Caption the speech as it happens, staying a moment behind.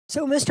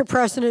So, Mr.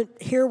 President,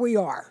 here we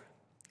are.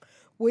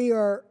 We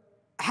are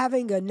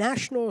having a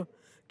national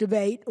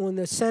debate on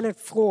the Senate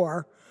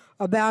floor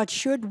about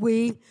should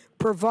we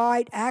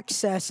provide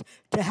access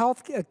to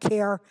health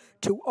care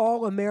to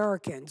all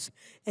Americans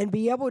and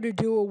be able to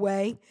do a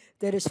way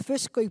that is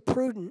fiscally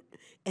prudent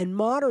and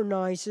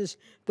modernizes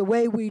the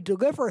way we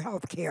deliver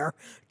health care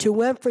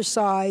to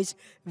emphasize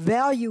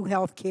value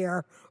health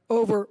care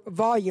over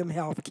volume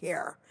health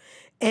care.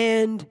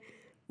 And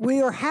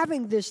we are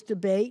having this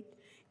debate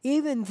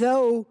even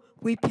though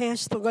we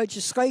passed the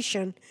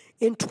legislation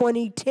in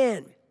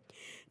 2010.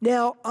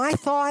 Now, I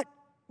thought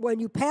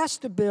when you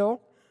passed a bill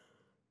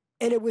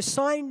and it was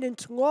signed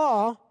into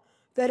law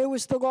that it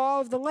was the law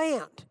of the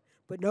land.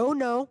 But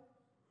no,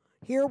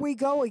 here we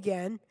go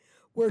again.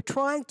 We're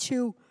trying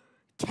to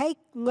take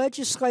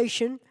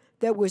legislation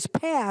that was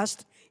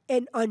passed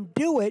and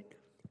undo it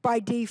by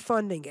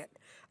defunding it.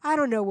 I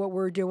don't know what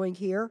we're doing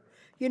here.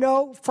 You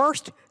know,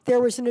 first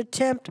there was an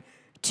attempt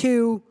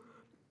to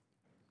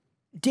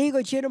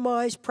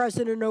delegitimize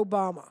President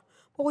Obama.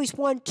 Well, he's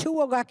won 2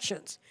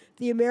 elections.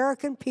 The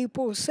American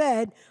people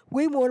said,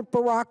 we want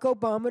Barack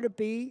Obama to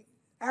be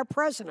our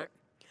president.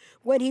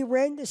 When he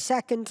ran the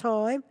second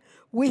time,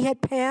 we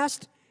had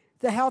passed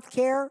the health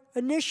care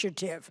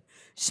initiative.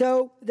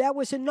 So that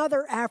was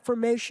another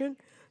affirmation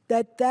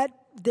that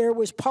there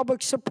was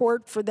public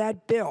support for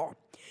that bill.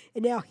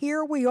 And now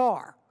here we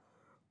are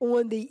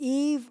on the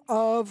eve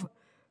of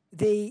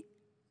the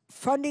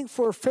funding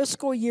for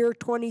fiscal year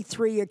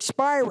 23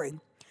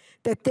 expiring,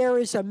 that there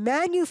is a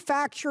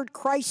manufactured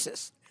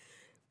crisis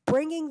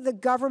bringing the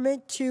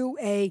government to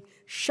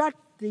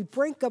the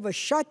brink of a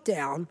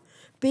shutdown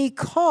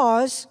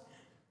because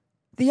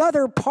the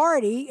other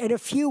party and a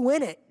few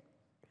in it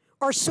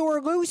are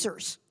sore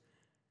losers.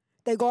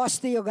 They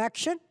lost the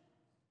election.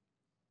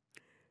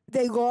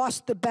 They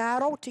lost the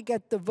battle to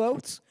get the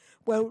votes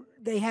when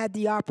they had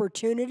the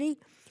opportunity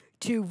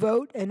to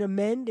vote and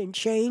amend and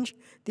change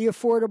the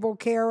Affordable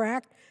Care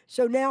Act.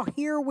 So now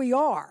here we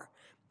are.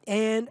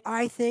 And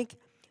I think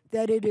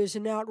that it is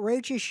an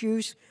outrageous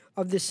use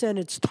of the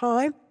Senate's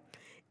time,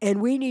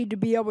 and we need to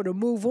be able to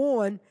move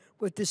on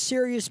with the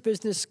serious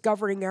business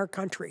governing our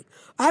country.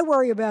 I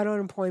worry about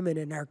unemployment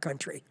in our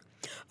country.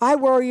 I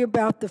worry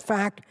about the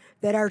fact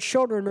that our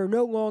children are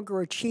no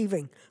longer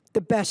achieving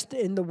the best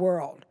in the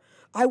world.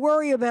 I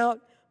worry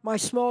about my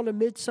small to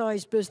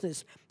mid-sized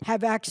business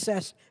have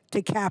access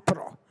to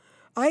capital.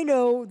 I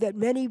know that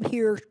many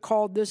here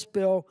called this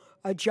bill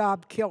a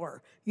job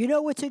killer. You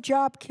know what's a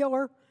job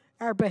killer?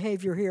 Our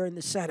behavior here in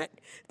the Senate.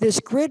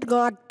 This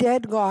gridlock,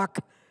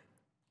 deadlock,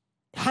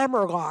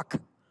 hammerlock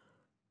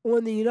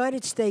on the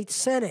United States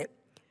Senate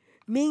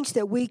means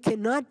that we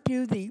cannot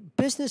do the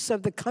business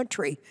of the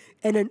country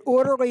in an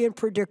orderly and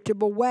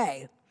predictable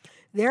way.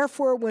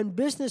 Therefore, when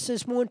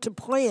businesses want to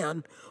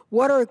plan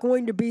what are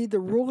going to be the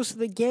rules of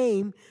the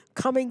game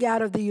coming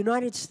out of the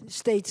United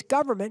States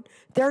government,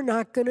 they're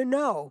not going to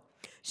know.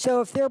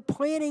 So if they're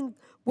planning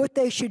what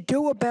they should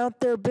do about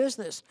their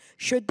business,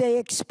 should they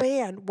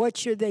expand, what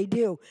should they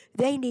do?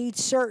 They need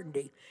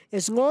certainty.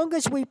 As long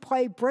as we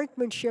play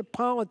brinkmanship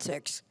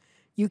politics,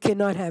 you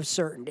cannot have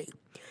certainty.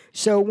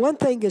 So one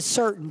thing is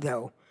certain,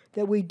 though,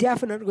 that we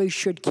definitely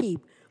should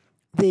keep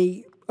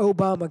the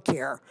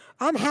Obamacare.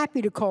 I'm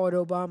happy to call it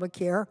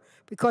Obamacare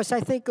because I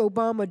think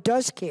Obama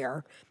does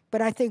care,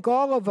 but I think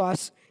all of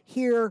us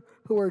here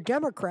who are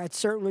Democrats,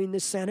 certainly in the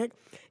Senate,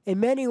 and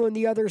many on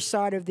the other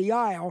side of the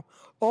aisle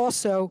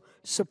also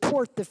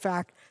support the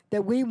fact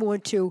that we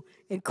want to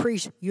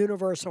increase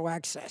universal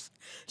access.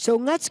 So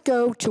let's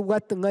go to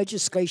what the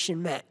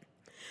legislation meant.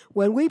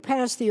 When we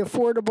passed the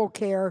Affordable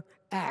Care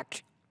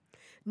Act,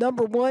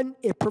 number one,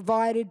 it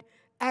provided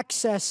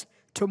access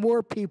to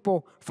more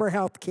people for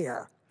health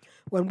care.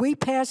 When we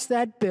passed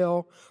that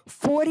bill,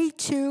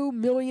 42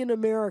 million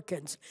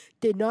Americans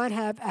did not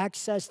have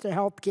access to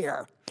health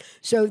care.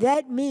 So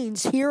that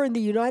means here in the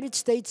United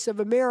States of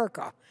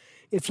America,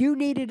 if you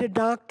needed a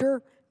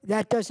doctor,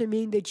 that doesn't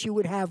mean that you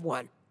would have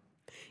one.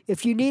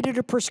 If you needed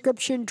a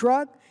prescription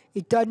drug,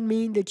 it doesn't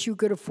mean that you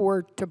could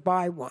afford to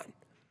buy one.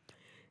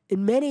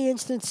 In many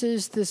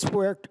instances, this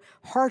worked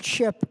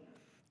hardship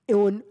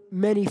in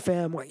many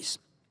families.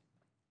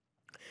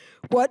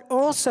 What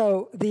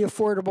also the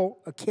Affordable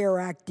Care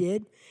Act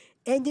did,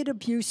 ended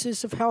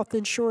abuses of health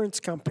insurance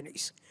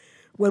companies.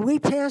 When we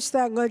passed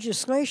that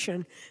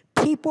legislation,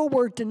 people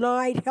were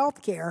denied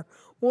health care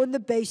on the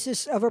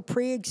basis of a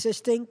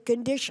pre-existing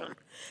condition.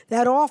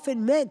 That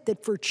often meant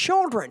that for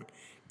children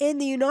in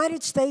the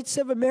United States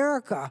of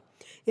America,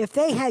 if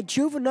they had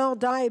juvenile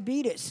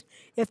diabetes,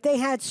 if they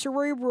had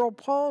cerebral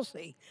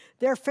palsy,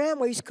 their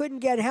families couldn't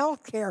get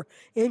health care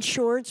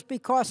insurance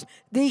because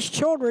these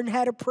children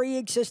had a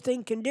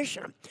pre-existing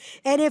condition.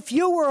 And if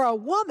you were a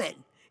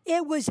woman,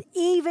 it was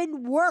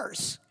even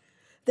worse.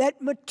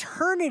 That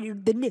maternity,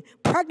 the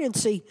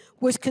pregnancy,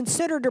 was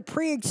considered a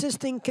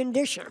pre-existing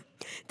condition.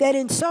 That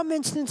in some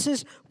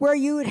instances where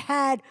you had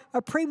had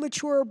a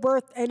premature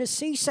birth and a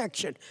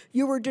C-section,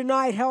 you were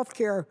denied health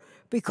care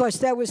because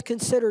that was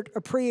considered a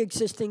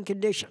pre-existing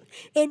condition.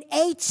 In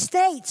 8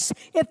 states,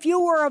 if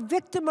you were a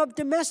victim of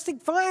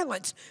domestic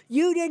violence,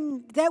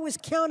 that was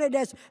counted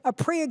as a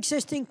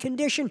pre-existing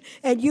condition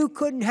and you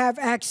couldn't have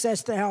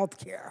access to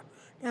health care.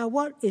 Now,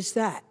 what is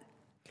that?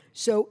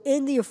 So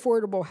in the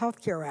Affordable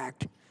Health Care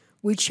Act,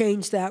 we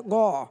changed that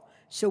law.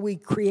 So we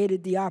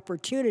created the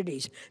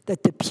opportunities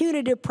that the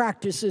punitive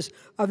practices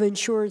of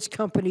insurance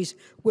companies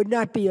would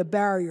not be a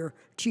barrier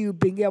to you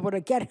being able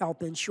to get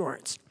health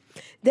insurance.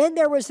 Then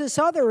there was this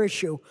other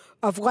issue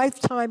of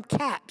lifetime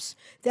caps.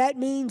 That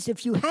means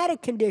if you had a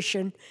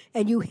condition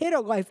and you hit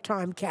a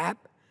lifetime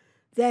cap,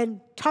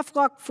 then tough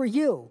luck for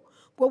you.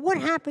 Well, what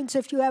happens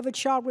if you have a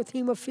child with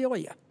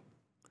hemophilia?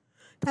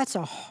 That's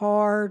a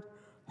hard,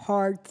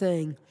 hard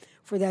thing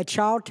for that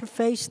child to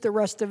face the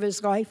rest of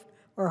his life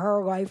or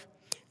her life,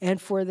 and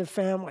for the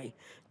family.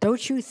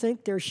 Don't you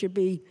think there should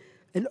be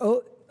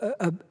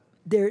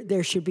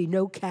there should be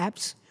no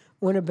caps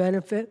on a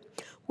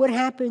benefit? What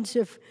happens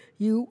if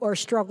you are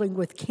struggling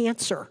with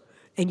cancer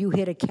and you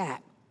hit a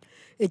cap?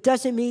 It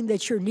doesn't mean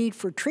that your need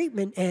for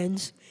treatment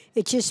ends.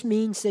 It just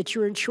means that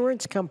your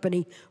insurance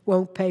company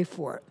won't pay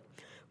for it.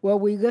 Well,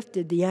 we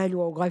lifted the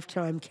annual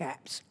lifetime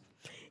caps.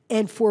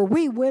 And for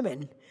we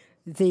women,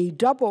 the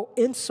double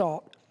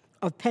insult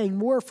of paying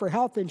more for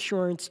health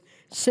insurance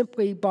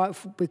simply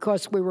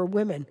because we were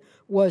women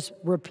was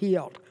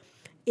repealed.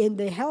 In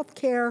the Health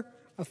Care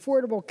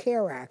Affordable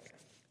Care Act,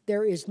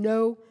 there is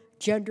no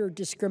gender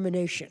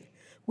discrimination.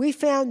 We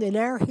found in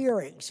our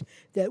hearings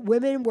that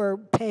women were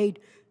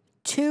paid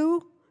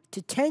 2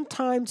 to 10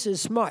 times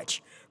as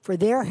much for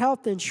their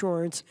health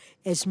insurance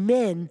as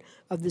men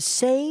of the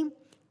same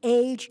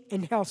age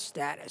and health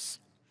status.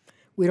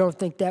 We don't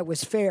think that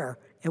was fair,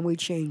 and we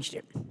changed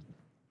it.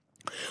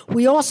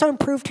 We also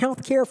improved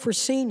health care for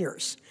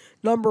seniors.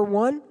 Number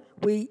 1,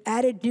 we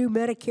added new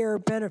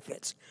Medicare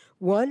benefits.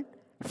 1,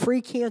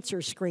 free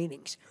cancer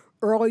screenings.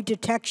 Early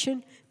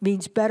detection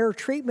means better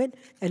treatment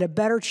and a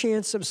better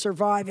chance of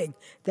surviving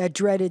that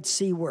dreaded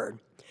C word.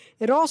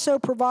 It also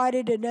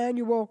provided an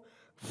annual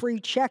free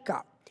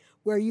checkup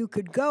where you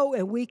could go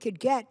and we could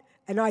get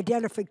an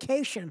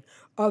identification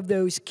of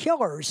those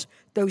killers,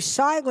 those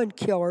silent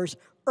killers,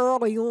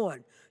 early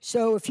on.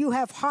 So if you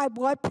have high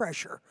blood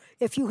pressure,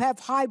 if you have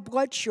high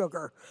blood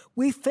sugar,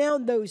 we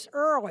found those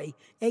early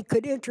and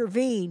could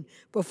intervene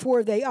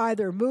before they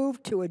either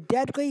moved to a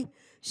deadly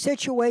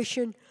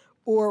situation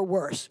or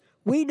worse.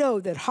 We know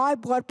that high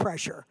blood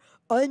pressure,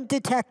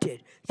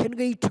 undetected, can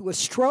lead to a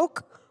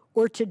stroke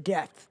or to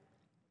death.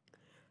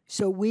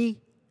 So we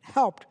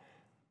helped,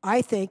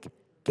 I think,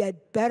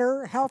 get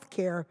better health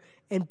care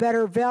and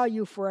better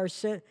value for our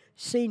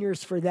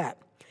seniors for that.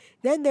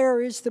 Then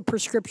there is the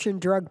prescription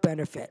drug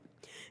benefit.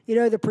 You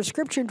know, the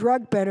prescription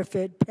drug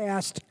benefit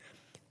passed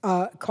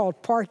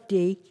called Part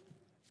D,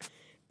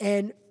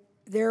 and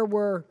there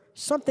were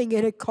something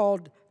in it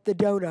called the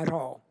donut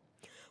hole.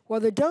 Well,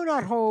 the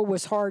donut hole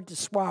was hard to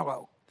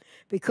swallow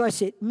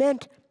because it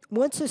meant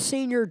once a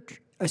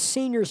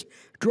senior's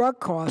drug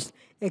cost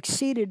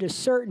exceeded a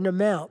certain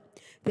amount,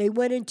 they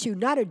went into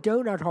not a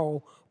donut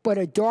hole, but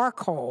a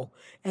dark hole,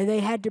 and they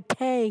had to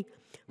pay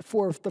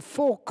for the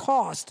full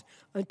cost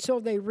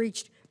until they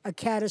reached a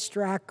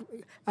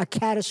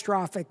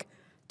catastrophic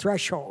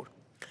threshold.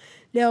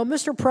 Now,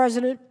 Mr.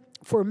 President,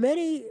 for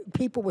many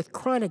people with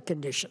chronic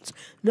conditions,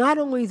 not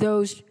only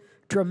those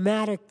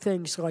dramatic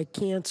things like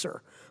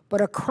cancer, but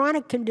a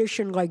chronic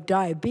condition like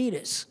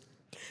diabetes,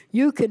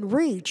 you can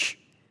reach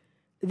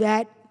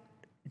that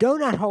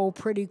donut hole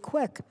pretty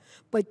quick.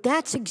 But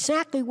that's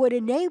exactly what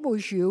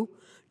enables you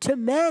to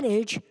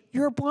manage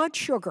your blood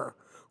sugar.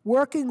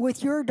 Working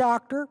with your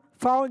doctor,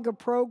 following a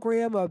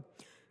program of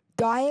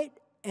diet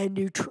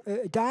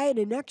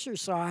and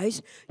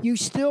exercise, you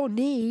still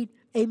need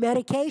a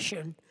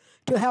medication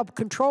to help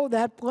control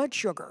that blood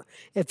sugar.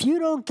 If you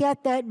don't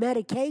get that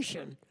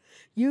medication,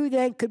 you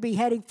then could be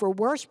heading for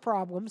worse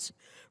problems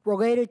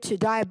related to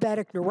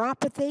diabetic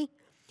neuropathy,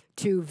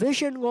 to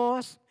vision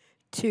loss,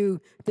 to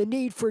the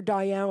need for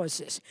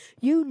dialysis.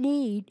 You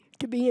need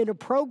to be in a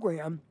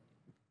program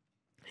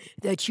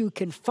that you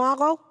can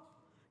follow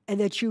and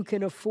that you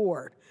can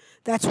afford.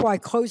 That's why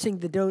closing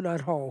the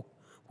donut hole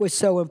was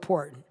so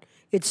important.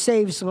 It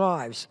saves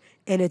lives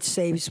and it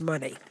saves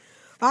money.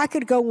 I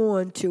could go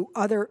on to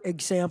other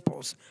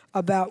examples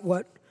about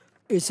what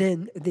is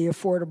in the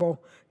Affordable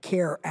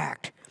Care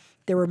Act.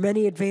 There were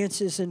many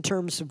advances in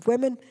terms of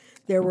women.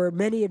 There were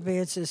many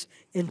advances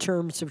in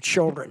terms of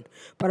children.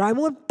 But I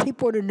want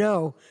people to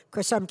know,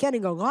 because I'm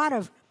getting a lot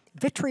of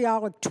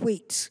vitriolic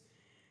tweets,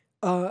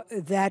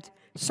 that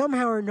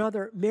somehow or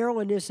another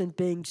Maryland isn't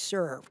being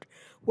served.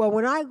 Well,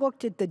 when I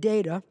looked at the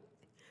data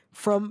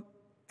from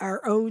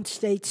our own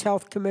state's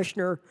health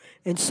commissioner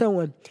and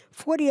so on,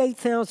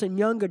 48,000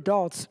 young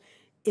adults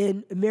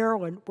in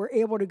Maryland were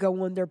able to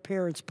go on their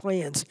parents'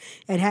 plans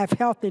and have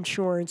health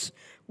insurance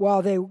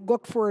while they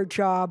look for a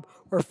job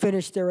or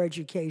finish their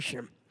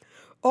education.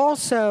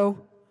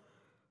 Also,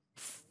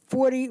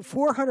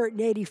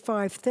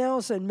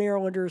 485,000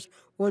 Marylanders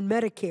on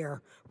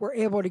Medicare were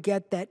able to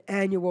get that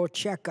annual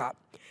checkup.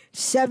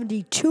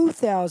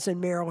 72,000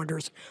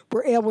 Marylanders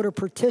were able to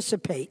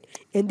participate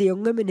in the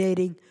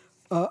eliminating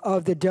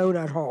of the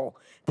donut hole.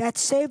 That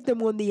saved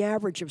them on the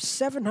average of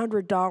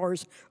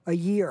 $700 a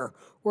year,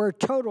 or a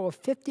total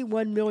of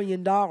 $51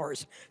 million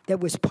that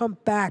was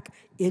pumped back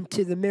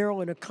into the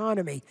Maryland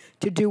economy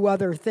to do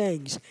other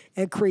things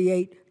and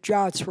create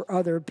jobs for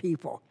other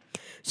people.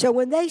 So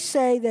when they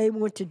say they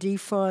want to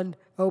defund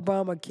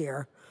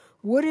Obamacare,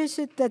 what is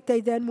it that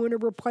they then want to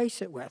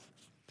replace it with?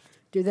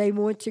 Do they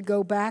want to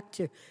go back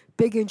to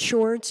big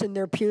insurance and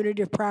their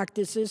punitive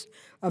practices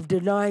of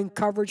denying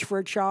coverage for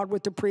a child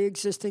with a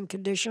pre-existing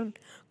condition?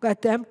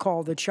 Let them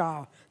call the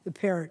child the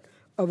parent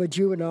of a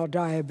juvenile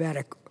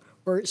diabetic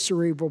or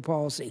cerebral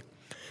palsy.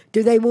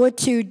 Do they want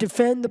to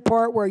defend the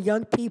part where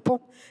young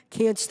people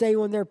can't stay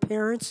on their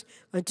parents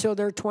until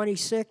they're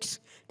 26?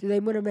 Do they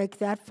want to make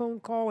that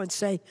phone call and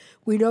say,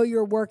 we know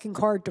you're working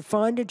hard to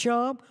find a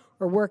job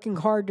or working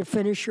hard to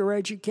finish your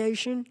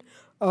education?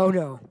 Oh,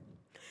 no.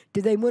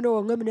 Do they want to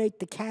eliminate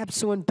the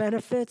caps on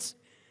benefits?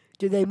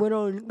 Do they want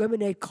to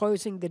eliminate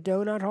closing the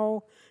donut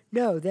hole?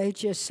 No, they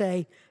just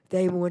say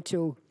they want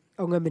to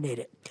eliminate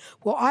it.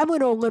 Well, I'm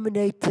going to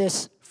eliminate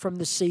this from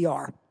the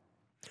CR.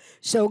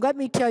 So let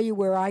me tell you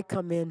where I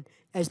come in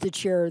as the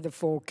chair of the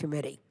full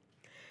committee.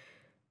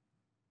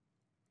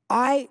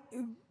 In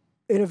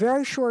a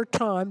very short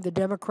time, the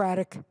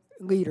Democratic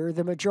leader,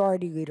 the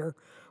majority leader,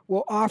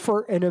 will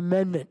offer an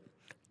amendment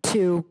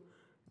to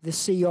the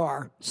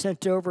CR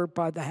sent over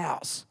by the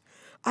House.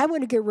 I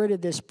want to get rid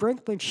of this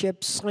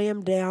brinkmanship,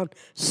 slam down,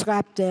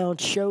 slap down,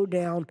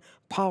 showdown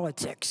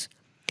politics.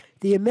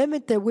 The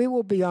amendment that we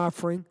will be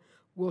offering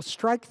will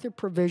strike the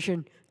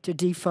provision to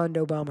defund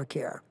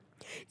Obamacare.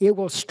 It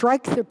will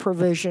strike the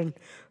provision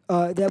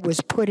that was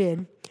put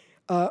in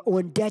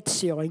on debt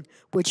ceiling,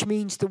 which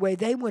means the way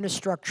they want to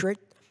structure it,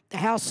 the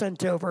House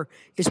sent over,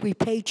 is we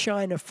pay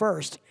China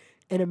first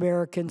and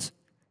Americans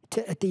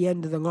at the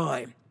end of the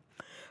line.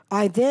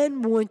 I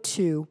then want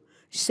to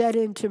set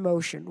into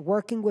motion,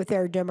 working with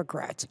our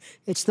Democrats.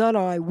 It's not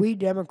I, we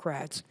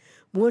Democrats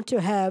want to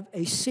have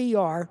a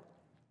CR.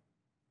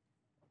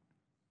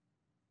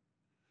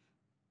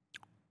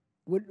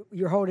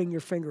 You're holding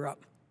your finger up.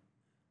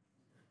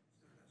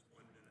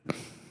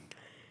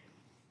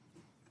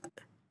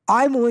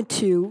 I want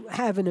to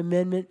have an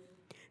amendment,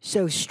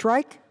 so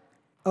strike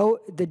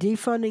the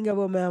defunding of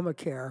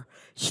Obamacare,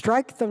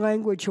 strike the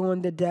language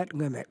on the debt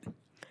limit,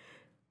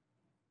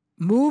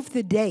 move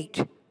the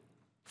date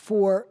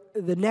for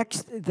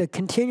the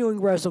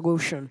continuing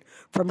resolution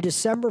from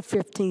December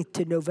 15th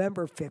to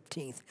November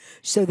 15th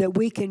so that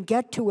we can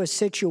get to a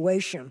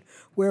situation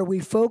where we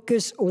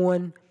focus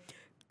on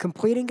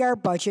completing our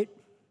budget,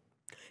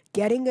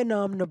 getting an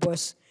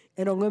omnibus,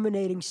 and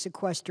eliminating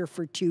sequester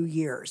for 2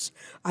 years.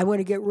 I want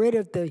to get rid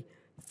of the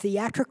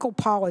theatrical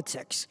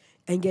politics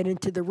and get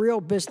into the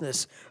real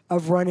business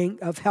of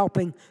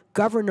helping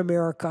govern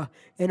America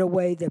in a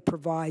way that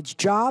provides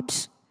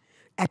jobs,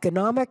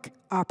 economic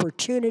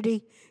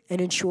opportunity,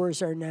 and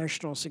ensures our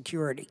national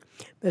security.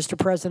 Mr.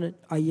 President,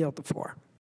 I yield the floor.